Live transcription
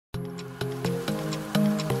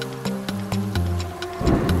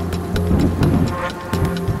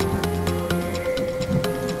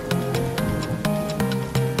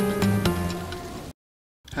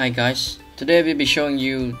Hi guys, today we'll be showing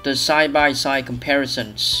you the side-by-side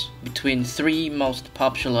comparisons between 3 most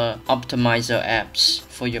popular optimizer apps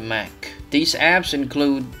for your Mac. These apps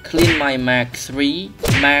include CleanMyMac 3,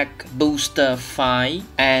 MacBooster 5,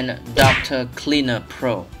 and Dr. Cleaner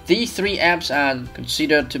Pro. These 3 apps are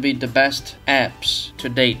considered to be the best apps to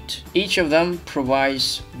date. Each of them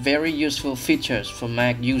provides very useful features for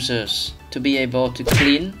Mac users to be able to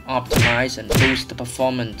clean, optimize, and boost the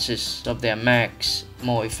performances of their Macs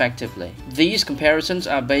more effectively. These comparisons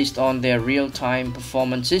are based on their real-time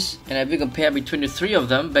performances, and I will compare between the 3 of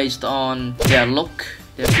them based on their look,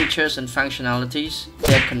 their features and functionalities,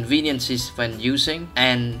 their conveniences when using,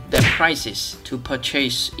 and their prices to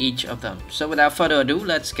purchase each of them. So without further ado,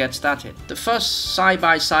 let's get started. The first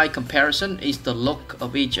side-by-side comparison is the look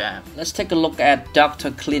of each app. Let's take a look at Dr.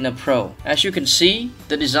 Cleaner Pro. As you can see,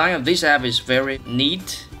 the design of this app is very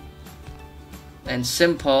neat and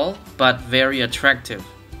simple, but very attractive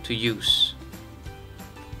to use.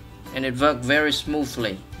 And it worked very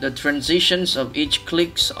smoothly. The transitions of each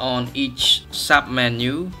clicks on each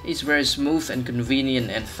sub-menu is very smooth and convenient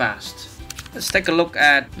and fast. Let's take a look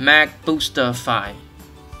at MacBooster 5.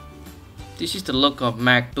 This is the look of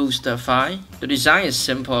MacBooster 5. The design is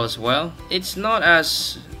simple as well. It's not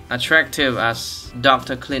as attractive as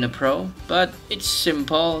Dr. Cleaner Pro, but it's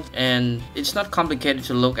simple and it's not complicated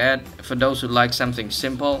to look at. For those who like something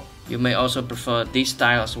simple, you may also prefer this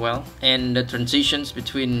style as well. And the transitions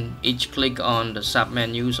between each click on the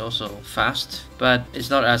sub-menus also fast, but it's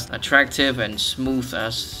not as attractive and smooth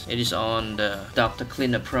as it is on the Dr.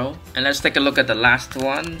 Cleaner Pro. And let's take a look at the last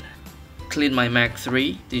one, CleanMyMac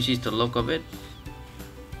 3. This is the look of it.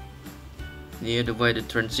 Here, the way the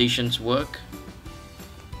transitions work.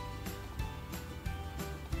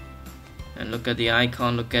 And look at the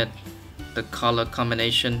icon, look at the color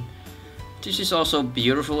combination. This is also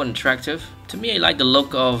beautiful and attractive. To me, I like the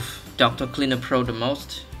look of Dr. Cleaner Pro the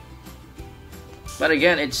most. But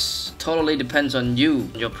again, it's totally depends on you,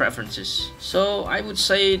 your preferences. So I would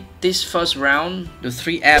say this first round, the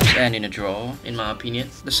 3 apps end in a draw, in my opinion.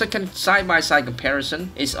 The second side-by-side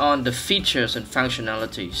comparison is on the features and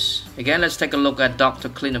functionalities. Again, let's take a look at Dr.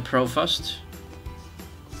 Cleaner Pro first.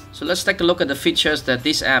 So let's take a look at the features that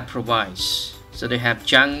this app provides. So they have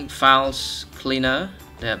junk files cleaner,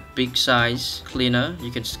 they have big size cleaner,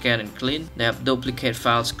 you can scan and clean. They have duplicate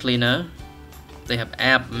files cleaner. They have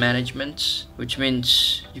app management, which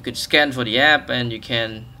means you can scan for the app and you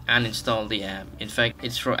can uninstall the app. In fact,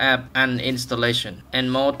 it's for app uninstallation.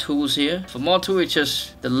 And more tools here. For more tools, it's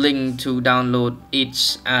just the link to download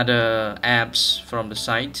each other apps from the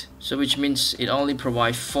site. So which means it only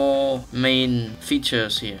provides 4 main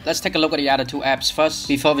features here. Let's take a look at the other 2 apps first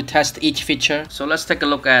before we test each feature. So let's take a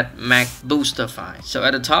look at MacBooster 5. So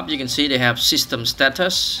at the top you can see they have system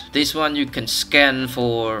status. This one you can scan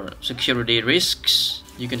for security risks.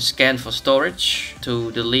 You can scan for storage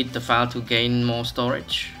to delete the file to gain more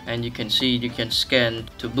storage. And you can see you can scan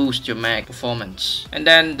to boost your Mac performance. And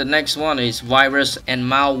then the next one is virus and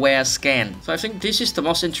malware scan. So I think this is the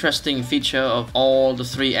most interesting feature of all the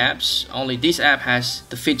 3 apps. Only this app has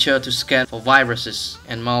the feature to scan for viruses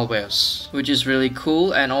and malwares, which is really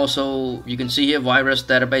cool. And also you can see here virus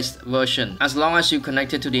database version. As long as you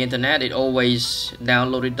connected to the internet, it always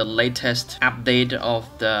downloaded the latest update of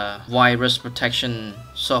the virus protection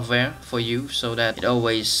software for you, so that it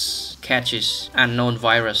always catches unknown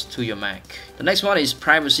virus to your Mac. The next one is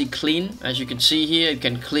privacy clean. As you can see here, you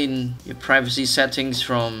can clean your privacy settings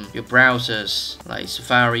from your browsers like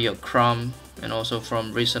Safari or Chrome, and also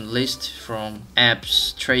from recent list, from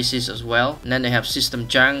apps traces as well. And then they have system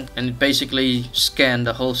junk, and it basically scan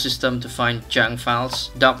the whole system to find junk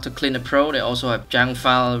files. Dr. Cleaner Pro, they also have junk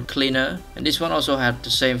file cleaner, and this one also have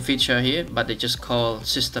the same feature here, but they just call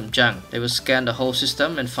system junk. They will scan the whole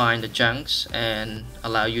system and find the junks and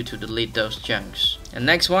allow you to delete those junks. And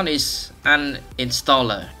next one is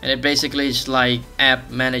uninstaller, and it basically is like app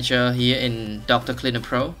manager here in Dr. Cleaner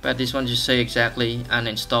Pro, but this one just say exactly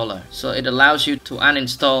uninstaller. So it allows you to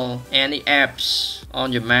uninstall any apps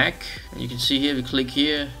on your Mac. And you can see here, if you click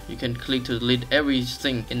here, you can click to delete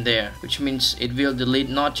everything in there, which means it will delete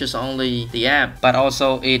not just only the app but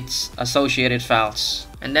also its associated files.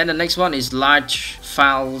 And then the next one is large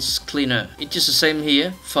files cleaner. It's just the same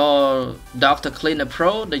here. For Dr. Cleaner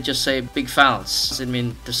Pro, they just say big files. It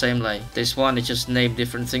means the same like this one. It just name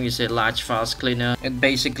different things. You say large files cleaner. It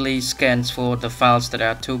basically scans for the files that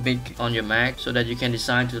are too big on your Mac, so that you can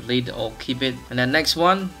decide to delete or keep it. And then next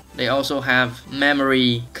one, They also have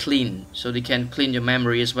memory clean, so they can clean your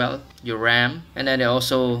memory as well, your RAM. And then they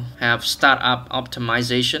also have startup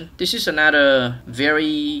optimization. This is another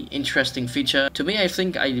very interesting feature. To me, I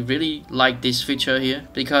think I really like this feature here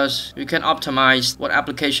because you can optimize what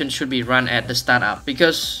application should be run at the startup.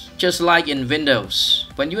 Because just like in Windows,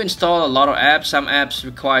 when you install a lot of apps, some apps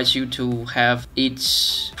requires you to have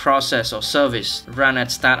each process or service run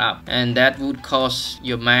at startup, and that would cause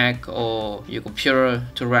your Mac or your computer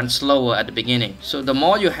to run slower at the beginning. So the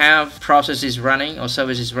more you have processes running or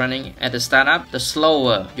services running at the startup, the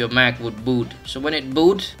slower your Mac would boot. So when it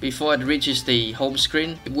boots, before it reaches the home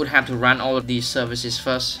screen, it would have to run all of these services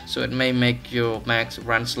first, so it may make your Mac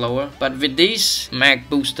run slower. But with this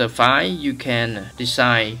MacBooster 5, you can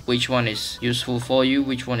decide which one is useful for you,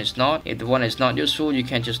 which one is not. If the one is not useful, you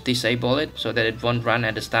can just disable it so that it won't run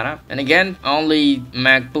at the startup. And again, only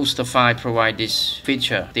MacBooster 5 provide this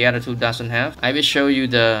feature. The other two doesn't have. I will show you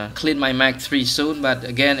the CleanMyMac 3 soon, but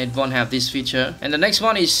again, it won't have this feature. And the next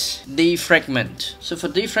one is defragment. So for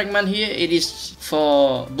defragment here, it is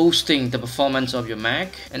for boosting the performance of your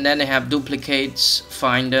Mac. And then they have duplicates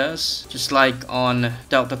finders, just like on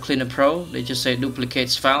Dr. Cleaner Pro. They just say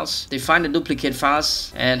duplicates files. They find the duplicate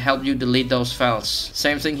files and help you delete those files.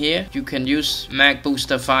 Same thing here. You can use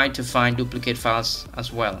MacBooster 5 to find duplicate files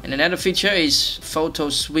as well. And another feature is photo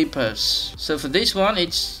sweepers. So for this one,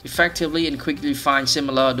 it's effectively and quickly find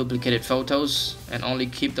similar duplicated photos and only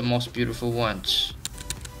keep the most beautiful ones.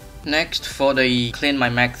 Next, for the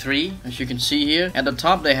CleanMyMac 3, as you can see here, at the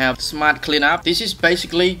top they have Smart Cleanup. This is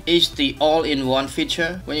basically the all-in-one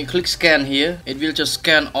feature. When you click scan here, it will just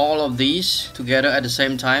scan all of these together at the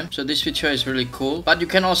same time. So this feature is really cool. But you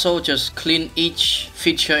can also just clean each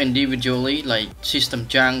feature individually, like system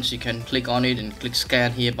junks. You can click on it and click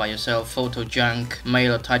scan here by yourself. Photo junk,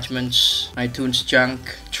 mail attachments, iTunes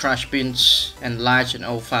junk, trash bins, and large and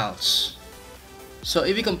old files. So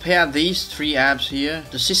if you compare these three apps here,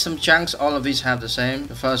 the system junks, all of these have the same.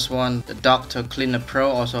 The first one, the Dr. Cleaner Pro,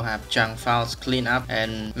 also have junk files clean up,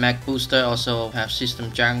 and MacBooster also have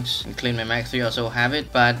system junks, and CleanMyMac 3 also have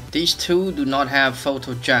it. But these two do not have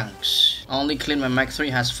photo junks. Only CleanMyMac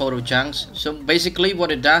 3 has photo junks. So basically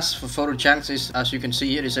what it does for photo junks is, as you can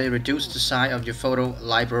see here, they reduce the size of your photo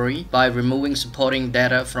library by removing supporting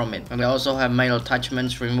data from it. And they also have mail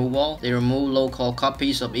attachments removal. They remove local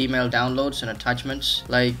copies of email downloads and attachments.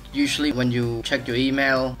 Like usually when you check your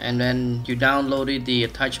email and then you downloaded the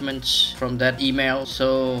attachments from that email,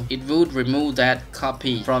 so it would remove that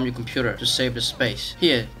copy from your computer to save the space.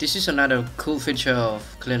 Here, this is another cool feature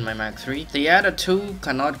of CleanMyMac 3. The other two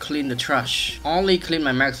cannot clean the trash. Only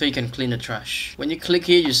CleanMyMac 3 can clean the trash. When you click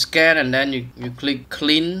here, you scan and then you click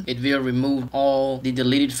clean, it will remove all the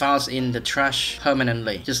deleted files in the trash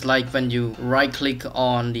permanently. Just like when you right click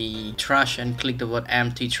on the trash and click the word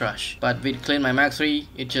empty trash. But with CleanMyMac 3,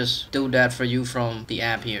 it just do that for you from the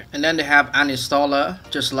app here. And then they have uninstaller,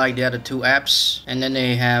 just like the other two apps. And then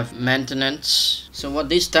they have maintenance. So what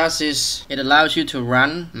this does is it allows you to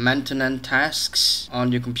run maintenance tasks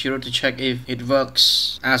on your computer to check if it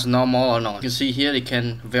works as normal or not. You can see here it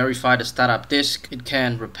can verify the startup disk, it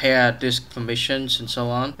can repair disk permissions and so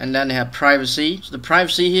on. And then they have privacy. So the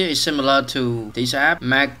privacy here is similar to this app,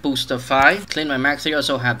 MacBooster 5. CleanMyMac 3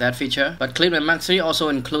 also have that feature, but CleanMyMac 3 also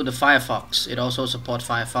include the Firefox. It also supports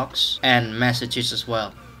Firefox and messages as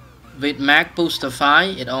well. With MacBooster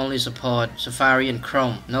 5, it only supports Safari and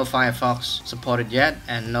Chrome. No Firefox supported yet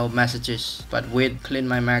and no messages. But with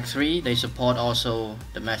CleanMyMac 3, they support also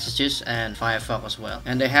the messages and Firefox as well.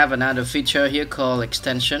 And they have another feature here called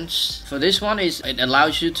extensions. For this one, it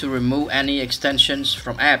allows you to remove any extensions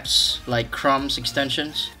from apps, like Chrome's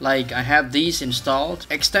extensions. Like I have these installed.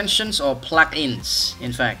 Extensions or plugins,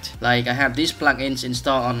 in fact. Like I have these plugins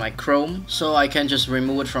installed on my Chrome, so I can just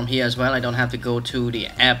remove it from here as well. I don't have to go to the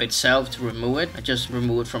app itself to remove it. I just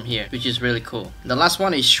remove it from here, which is really cool. The last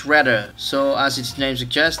one is Shredder. So as its name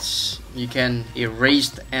suggests, you can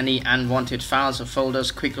erase any unwanted files or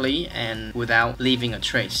folders quickly and without leaving a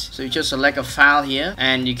trace. So you just select a file here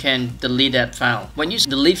and you can delete that file. When you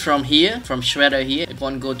delete from here, from Shredder here, it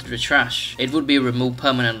won't go to the trash. It would be removed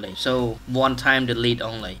permanently. So one time delete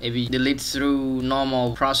only. If you delete through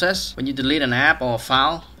normal process, when you delete an app or a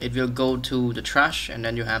file, it will go to the trash and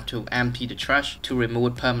then you have to empty the trash to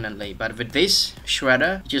remove it permanently. But with this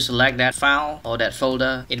Shredder, you just select that file or that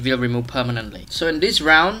folder, it will remove permanently. So in this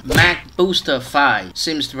round, Mac MacBooster 5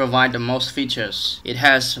 seems to provide the most features. It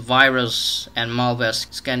has virus and malware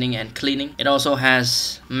scanning and cleaning. It also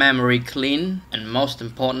has memory clean and most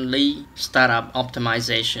importantly startup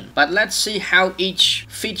optimization. But let's see how each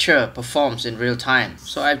feature performs in real time.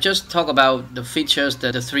 So I've just talked about the features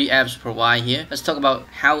that the three apps provide here. Let's talk about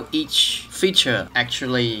how each feature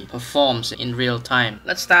actually performs in real time.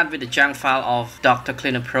 Let's start with the junk file of Dr.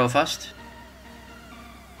 Cleaner Pro first.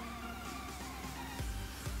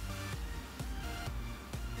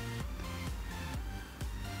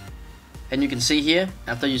 And you can see here,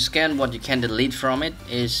 after you scan, what you can delete from it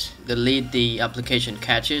is delete the application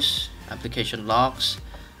caches, application logs,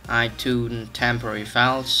 iTunes temporary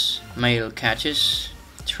files, mail caches,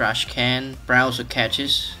 trash can, browser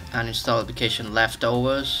caches, uninstalled application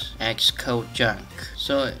leftovers, Xcode junk.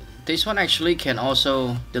 So this one actually can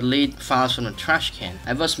also delete files from the trash can.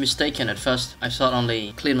 I was mistaken at first. I thought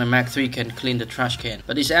only CleanMyMac 3 can clean the trash can.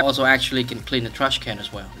 But this app also actually can clean the trash can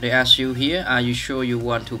as well. They ask you here, are you sure you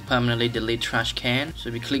want to permanently delete trash can? So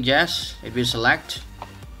if you click yes, it will select.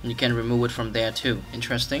 And you can remove it from there too.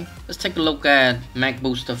 Interesting. Let's take a look at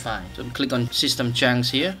MacBooster 5. So click on System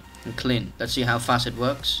Junks here and clean. Let's see how fast it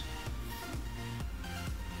works.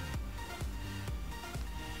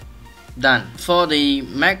 Done. For the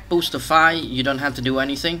MacBooster 5, you don't have to do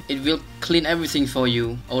anything. It will clean everything for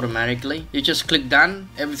you automatically. You just click done,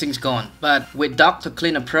 everything's gone. But with Dr.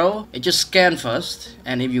 Cleaner Pro, it just scans first.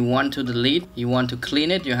 And if you want to delete, you want to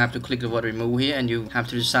clean it, you have to click the word remove here and you have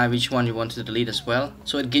to decide which one you want to delete as well.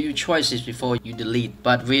 So it gives you choices before you delete.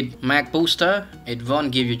 But with MacBooster, it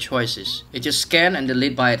won't give you choices. It just scans and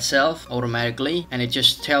delete by itself automatically. And it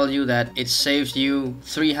just tells you that it saves you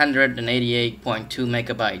 388.2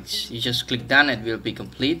 megabytes. You just click done, it will be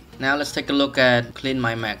complete. Now let's take a look at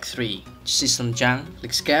CleanMyMac 3. System junk,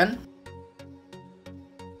 click scan.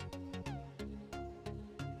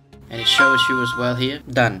 And it shows you as well here,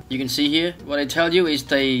 done. You can see here, what I tell you is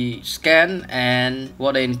they scan and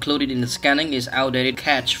what they included in the scanning is outdated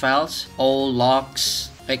cache files, old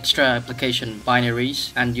logs, extra application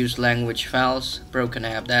binaries, unused language files, broken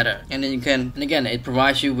app data. And then you can, and again, it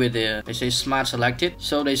provides you with the, they say smart selected.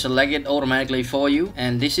 So they select it automatically for you.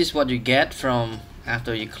 And this is what you get from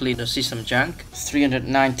after you clean the system junk,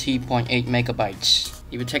 390.8 megabytes.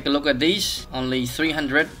 If you take a look at these, only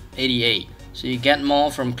 388. So you get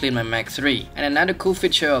more from CleanMyMac 3. And another cool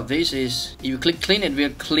feature of this is if you click clean, it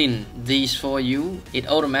will clean these for you. It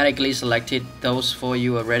automatically selected those for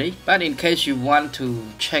you already. But in case you want to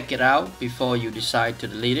check it out before you decide to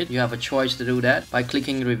delete it, you have a choice to do that by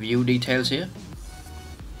clicking review details here.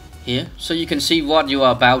 So you can see what you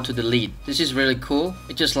are about to delete. This is really cool.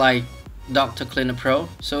 It's just like Dr. Cleaner Pro.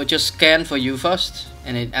 So it just scans for you first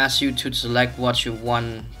and it asks you to select what you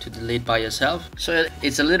want to delete by yourself. So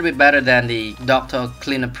it's a little bit better than the Dr.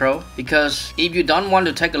 Cleaner Pro, because if you don't want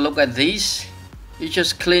to take a look at these, you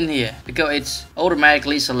just clean here because it's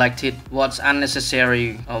automatically selected what's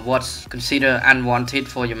unnecessary or what's considered unwanted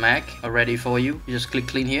for your Mac already for you. You just click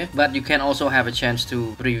clean here, but you can also have a chance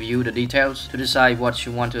to review the details to decide what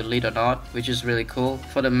you want to delete or not, which is really cool.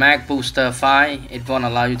 For the MacBooster 5, it won't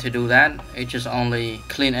allow you to do that. It just only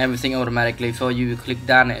clean everything automatically for you. You click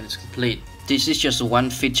done and it's complete. This is just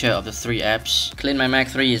one feature of the three apps. CleanMyMac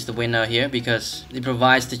 3 is the winner here because it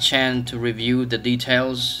provides the chance to review the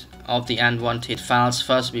details of the unwanted files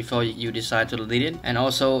first before you decide to delete it, and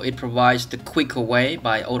also it provides the quicker way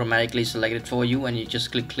by automatically selected for you and you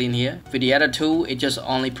just click clean here. For the other two, it just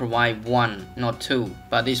only provide one, not two,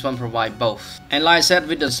 but this one provide both. And like I said,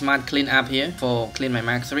 with the Smart Clean app here for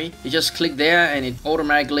CleanMyMac 3, you just click there and it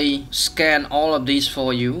automatically scan all of these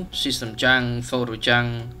for you: system junk, photo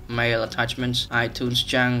junk, mail attachments, iTunes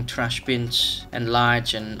junk, trash bins, and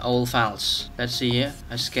large and old files. Let's see here,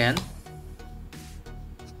 I scan.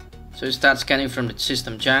 So it starts scanning from the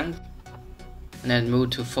system junk, and then move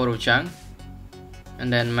to photo junk,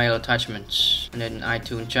 and then mail attachments, and then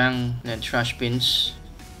iTunes junk, and then trash bins,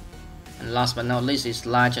 and last but not least is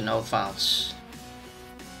large and old files.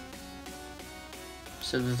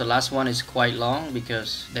 So the last one is quite long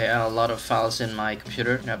because there are a lot of files in my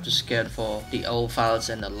computer. I have to scan for the old files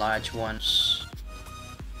and the large ones.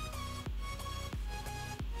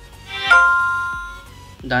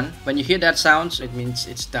 Done. When you hear that sound, it means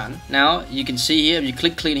it's done. Now you can see here, if you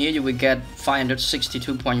click clean here, you will get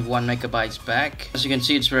 562.1 megabytes back. As you can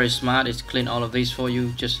see, it's very smart. It's clean all of these for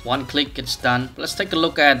you. Just one click, it's done. Let's take a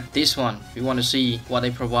look at this one. We want to see what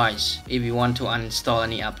it provides if you want to uninstall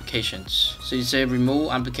any applications. So you say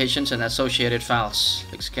remove applications and associated files.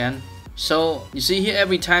 Click scan. So you see here,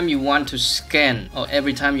 every time you want to scan or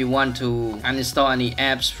every time you want to uninstall any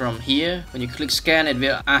apps from here, when you click scan, it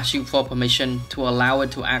will ask you for permission to allow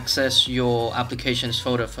it to access your applications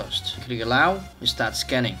folder first. You click allow, you start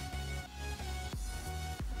scanning.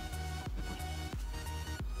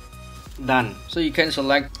 Done. So you can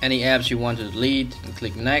select any apps you want to delete and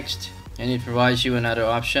click next. And it provides you another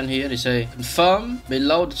option here. They say confirm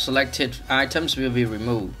below the selected items will be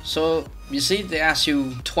removed. So you see, they ask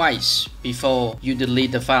you twice before you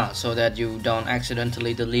delete the file so that you don't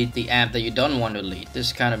accidentally delete the app that you don't want to delete. This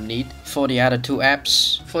is kind of neat. For the other two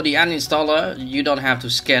apps, for the uninstaller, you don't have to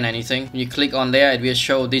scan anything. When you click on there, it will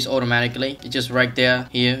show this automatically. It's just right there.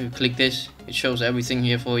 Here, you click this. It shows everything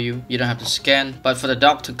here for you. You don't have to scan. But for the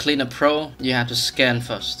Dr. Cleaner Pro, you have to scan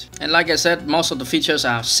first. And like I said, most of the features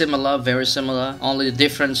are similar, very similar. Only the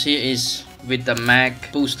difference here is with the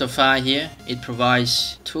MacBooster file here, it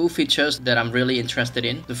provides two features that I'm really interested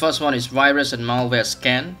in. The first one is virus and malware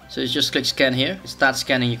scan. So you just click scan here, start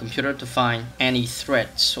scanning your computer to find any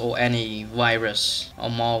threats or any virus or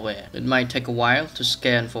malware. It might take a while to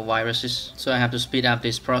scan for viruses, so I have to speed up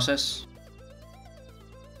this process.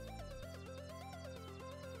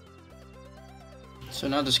 So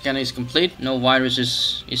now the scanning is complete, no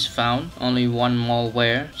viruses is found, only one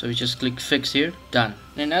malware. So we just click fix here, done.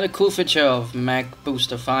 Another cool feature of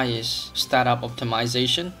MacBooster 5 is startup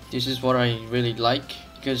optimization. This is what I really like,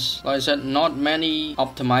 because like I said, not many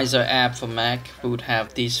optimizer app for Mac would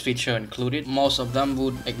have this feature included. Most of them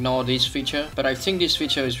would ignore this feature, but I think this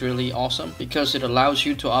feature is really awesome because it allows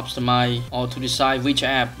you to optimize or to decide which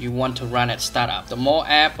app you want to run at startup. The more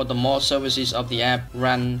app or the more services of the app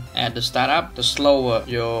run at the startup, the slower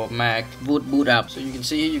your Mac would boot up. So you can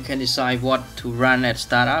see here, you can decide what to run at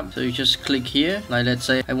startup. So you just click here, like let's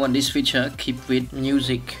say I want this feature, keep with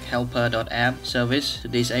music helper.app service to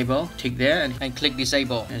disable. Tick there and click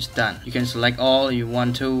disable. It's done. You can select all you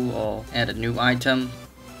want to or add a new item.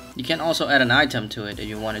 You can also add an item to it if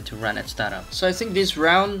you want it to run at startup. So I think this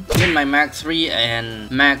round, CleanMyMac 3 and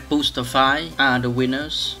MacBooster 5 are the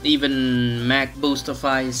winners. Even MacBooster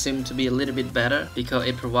 5 seems to be a little bit better because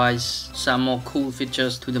it provides some more cool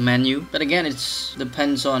features to the menu. But again, it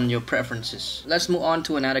depends on your preferences. Let's move on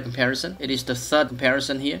to another comparison. It is the third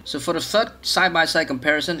comparison here. So for the third side-by-side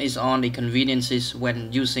comparison is on the conveniences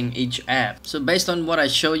when using each app. So based on what I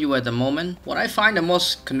show you at the moment, what I find the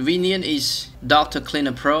most convenient is Dr.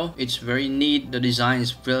 Cleaner Pro. It's very neat. The design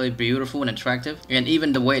is really beautiful and attractive, and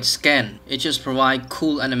even the way it's scanned, it just provides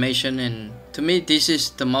cool animation, and to me this is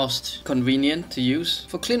the most convenient to use.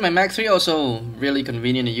 For CleanMyMac 3 also really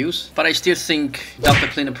convenient to use, but I still think Dr.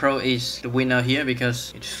 Cleaner Pro is the winner here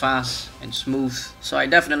because it's fast and smooth. So I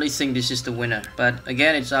definitely think this is the winner, but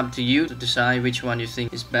again, it's up to you to decide which one you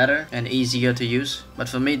think is better and easier to use. But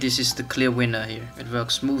for me, this is the clear winner here. It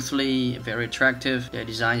works smoothly, very attractive. The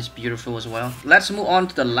design is beautiful as well. Let's move on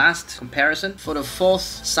to the last comparison. For the fourth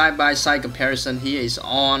side-by-side comparison here is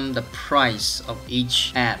on the price of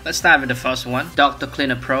each app. Let's start with the first one, Dr.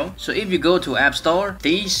 Cleaner Pro. So if you go to App Store,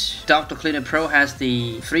 this Dr. Cleaner Pro has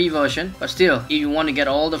the free version, but still, if you want to get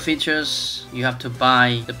all the features, you have to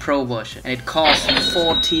buy the Pro version, and it costs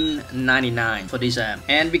 $14.99 for this app.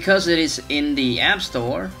 And because it is in the App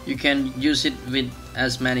Store, you can use it with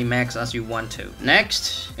as many Macs as you want to.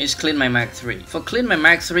 Next is CleanMyMac 3. For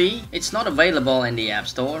CleanMyMac 3, it's not available in the App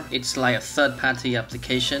Store. It's like a third-party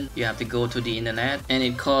application. You have to go to the internet, and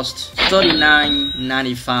it costs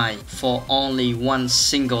 $39.95 for only one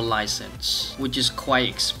single license, which is quite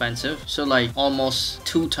expensive. So like almost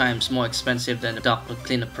 2 times more expensive than the Dr.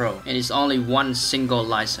 Cleaner Pro. And it's only one single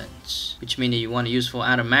license, which means if you want to use for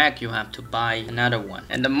other Mac, you have to buy another one.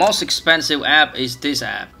 And the most expensive app is this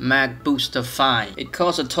app, MacBooster 5. It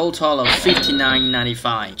costs a total of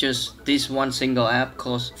 $59.95. Just this one single app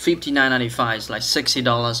costs $59.95. It's like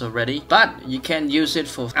 $60 already. But you can use it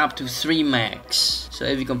for up to 3 Macs. So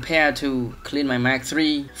if you compare to CleanMyMac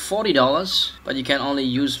 3, $40, but you can only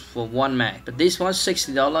use for 1 Mac. But this one,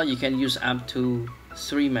 $60, you can use up to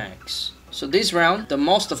 3 Macs. So this round, the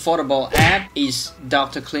most affordable app is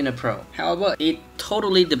Dr. Cleaner Pro. However, it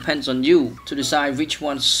totally depends on you to decide which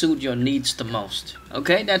one suits your needs the most.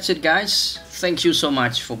 Okay, that's it guys. Thank you so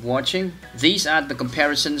much for watching. These are the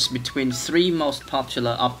comparisons between 3 most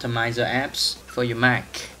popular optimizer apps for your Mac.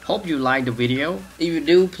 Hope you liked the video. If you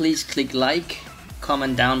do, please click like,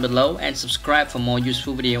 comment down below, and subscribe for more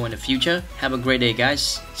useful video in the future. Have a great day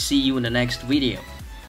guys. See you in the next video.